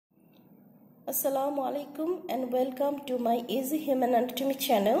Assalamu alaikum and welcome to my Easy Human Anatomy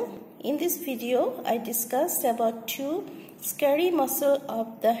channel. In this video, I discussed about two scary muscles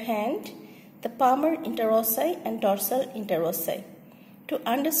of the hand, the Palmar Interossei and Dorsal Interossei. To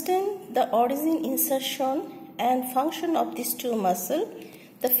understand the origin, insertion and function of these two muscles,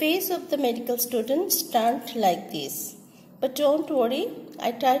 the face of the medical students turned like this. But don't worry,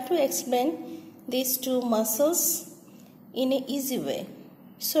 I try to explain these two muscles in an easy way.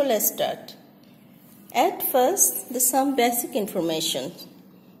 So let's start. At first, some basic information.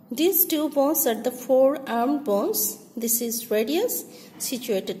 These two bones are the forearm bones. This is radius,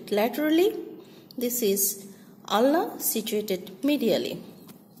 situated laterally. This is ulnar, situated medially.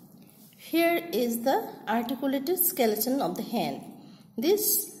 Here is the articulated skeleton of the hand.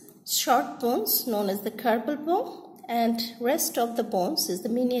 These short bones known as the carpal bone and rest of the bones is the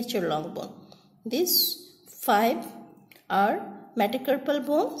miniature long bone. These five are metacarpal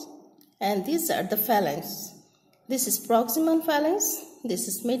bones and these are the phalanx. This is proximal phalanx, this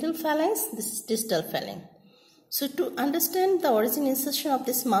is middle phalanx, this is distal phalanx. So to understand the origin insertion of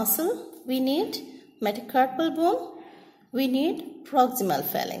this muscle, we need metacarpal bone, we need proximal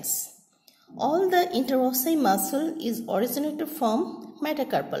phalanx. All the interossei muscle is originated from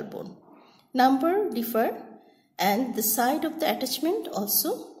metacarpal bone. Number differ and the side of the attachment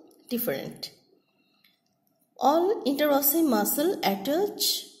also different. All interossei muscle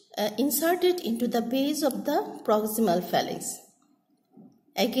attach inserted into the base of the proximal phalanx.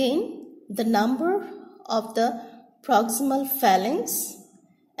 Again, the number of the proximal phalanx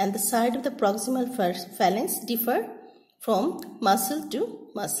and the side of the proximal phalanx differ from muscle to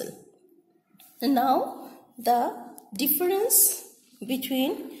muscle. And now, the difference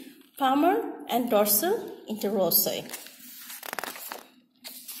between Palmar and dorsal interossei.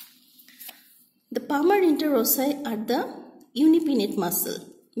 The Palmar interossei are the unipinnate muscle,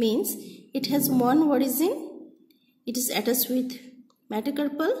 means it has one origin, it is attached with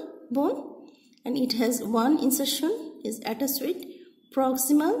metacarpal bone and it has one insertion, is attached with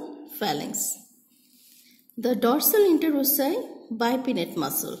proximal phalanx. The dorsal interossei bipinnate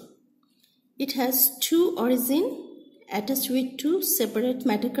muscle. It has two origin attached with two separate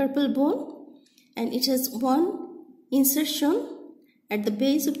metacarpal bone and it has one insertion at the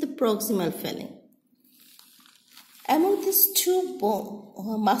base of the proximal phalanx. Among these two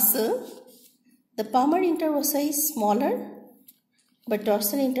muscles, the Palmar interossei is smaller but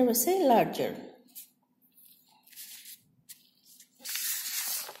dorsal interossei larger.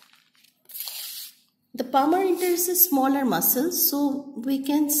 The Palmar interossei is smaller muscle, so we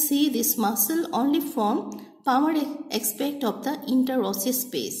can see this muscle only from palmar aspect of the interossei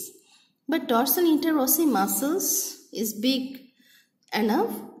space. But dorsal interossei muscles is big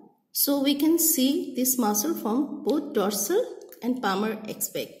enough, so we can see this muscle from both dorsal and palmar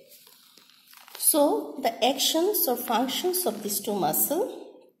aspect. So the actions or functions of these two muscles.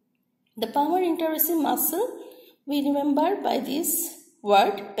 The Palmar interossei muscle we remember by this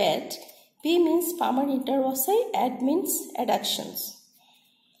word pad. P means Palmar interossei, ad means adductions.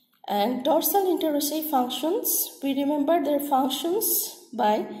 And dorsal interossei functions, we remember their functions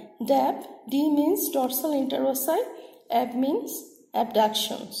by DAB. D means dorsal interossei, ab means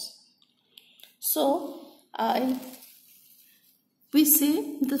abductions. So we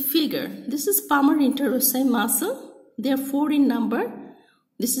see the figure. This is Palmar interossei muscle. They are 4 in number.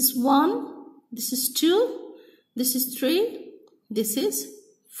 This is 1, this is 2, this is 3, this is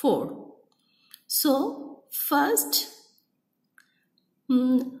 4. So first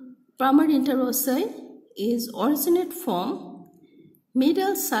Palmar interossei is originate from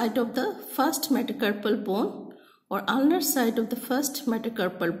middle side of the first metacarpal bone or ulnar side of the first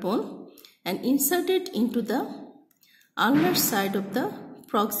metacarpal bone and inserted into the ulnar side of the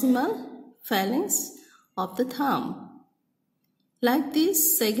proximal phalanx of the thumb. Like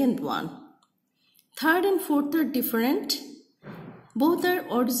this second one. Third and fourth are different. Both are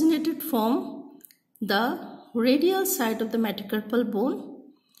originated from the radial side of the metacarpal bone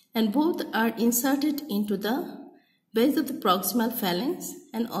and both are inserted into the base of the proximal phalanx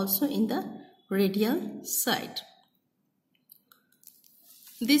and also in the radial side.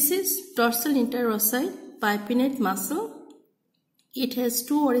 This is dorsal interossei bipinnate muscle. It has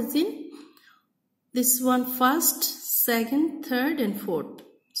two origin. This one first, second, third and fourth.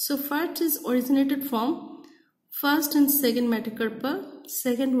 So first is originated from first and second metacarpal.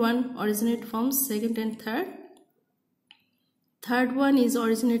 Second one originate from second and third. Third one is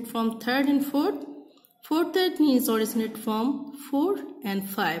originate from third and fourth. Fourth is originate from 4 and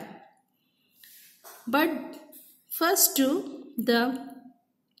 5. But first two, the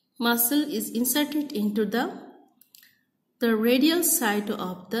muscle is inserted into the the radial side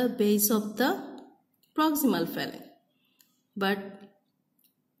of the base of the proximal phalanx, but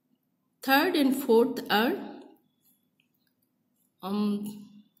third and fourth are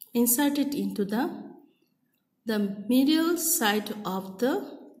inserted into the medial side of the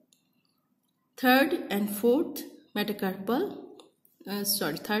third and fourth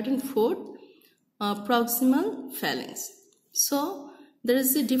proximal phalanx. So there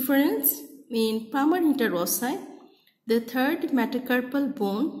is a difference in Palmar Interossei, the third metacarpal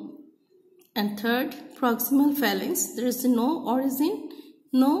bone and third proximal phalanx. There is no origin,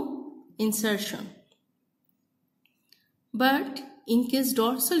 no insertion. But in case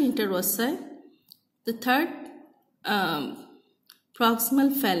dorsal interossei, the third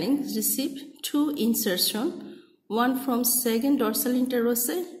proximal phalanx received two insertion, one from second dorsal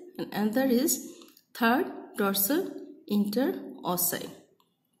interossei and another is third dorsal interossei.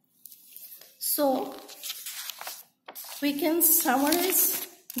 So we can summarize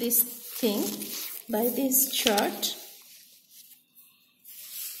this thing by this chart.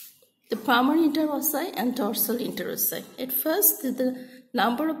 The Palmar interossei and dorsal interossei. At first, the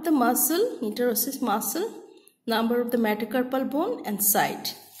number of the muscle, interossei muscle, number of the metacarpal bone and side.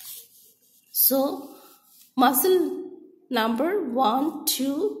 So, muscle number 1,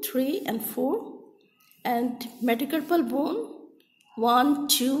 2, 3 and 4 and metacarpal bone 1,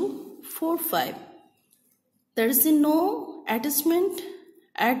 2, 4, 5. There is no attachment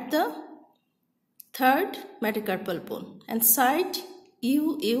at the third metacarpal bone and side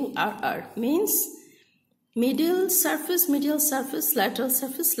UURR means medial surface, lateral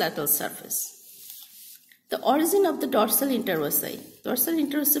surface. The origin of the dorsal interossei. Dorsal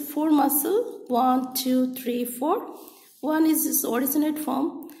interossei 4 muscle 1, 2, 3, 4. One is originate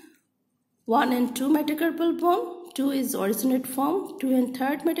from 1 and 2 metacarpal bone. 2 is originate from 2 and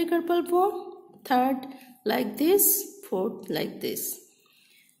 3rd metacarpal bone. 3rd like this, 4th like this.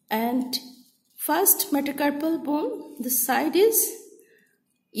 And first metacarpal bone, the side is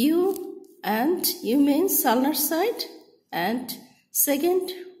U and U means ulnar side and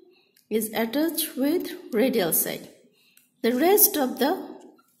second is attached with radial side. The rest of the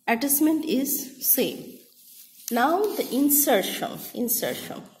attachment is same. Now the insertion.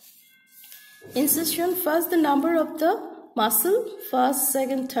 First the number of the muscle, first,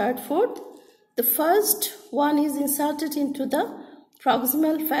 second, third, fourth. The first one is inserted into the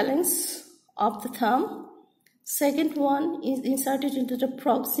proximal phalanx of the thumb. Second one is inserted into the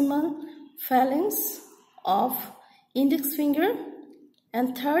proximal phalanx of index finger.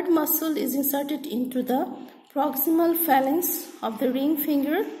 And third muscle is inserted into the proximal phalanx of the ring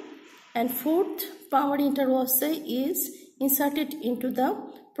finger. And fourth Palmar interossei is inserted into the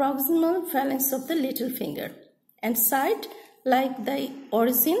proximal phalanx of the little finger. And side like the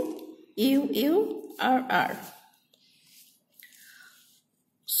origin UURR.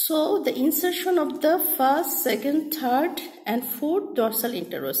 So the insertion of the first, second, third and fourth dorsal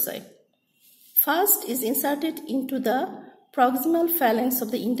interossei. First is inserted into the proximal phalanx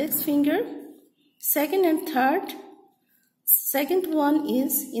of the index finger. Second and third, second one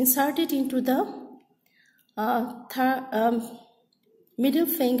is inserted into the middle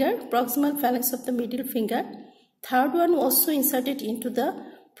finger, proximal phalanx of the middle finger. Third one also inserted into the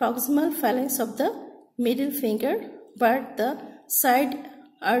proximal phalanx of the middle finger, but the side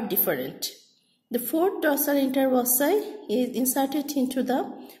are different. The fourth dorsal interossei is inserted into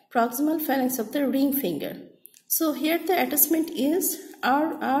the proximal phalanx of the ring finger. So here the attachment is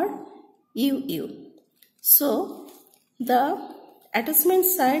RRUU. So the attachment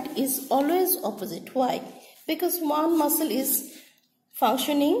side is always opposite. Why? Because one muscle is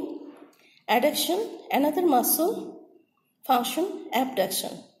functioning adduction, another muscle function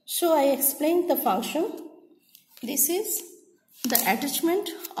abduction. So I explained the function. This is the attachment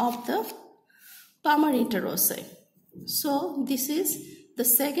of the Palmar interossei. So this is the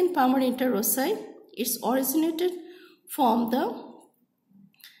second Palmar interossei. It's originated from the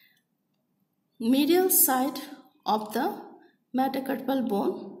medial side of the metacarpal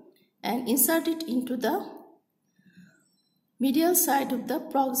bone and inserted into the medial side of the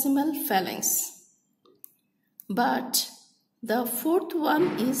proximal phalanx. But the fourth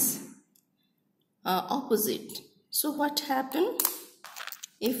one is opposite. So what happened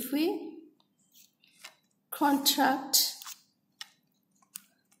if we contract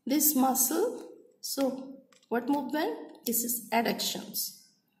this muscle? So what movement? This is adductions.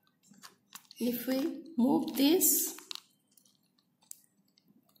 If we move this,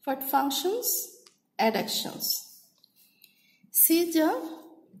 what functions? Adductions. See the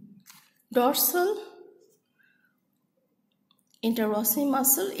dorsal interossei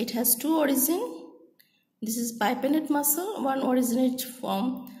muscle. It has two origins. This is bipinnate muscle. One originates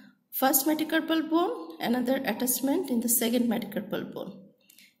from first metacarpal bone, another attachment in the second metacarpal bone,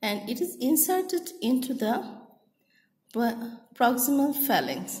 and it is inserted into the proximal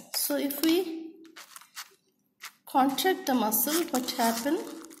phalanx. So if we contract the muscle, what happens?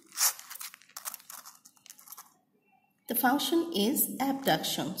 The function is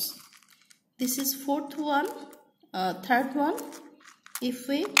abductions. This is fourth one, third one. If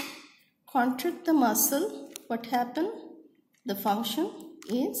we contract the muscle, what happens? The function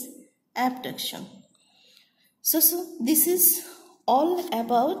is abduction. So this is all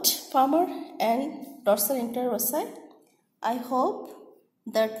about Palmar and dorsal interossei. I hope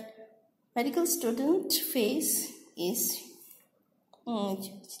that medical student face is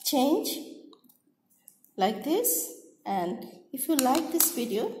change like this. And if you like this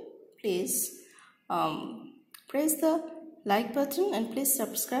video, please press the like button and please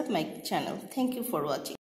subscribe my channel. Thank you for watching.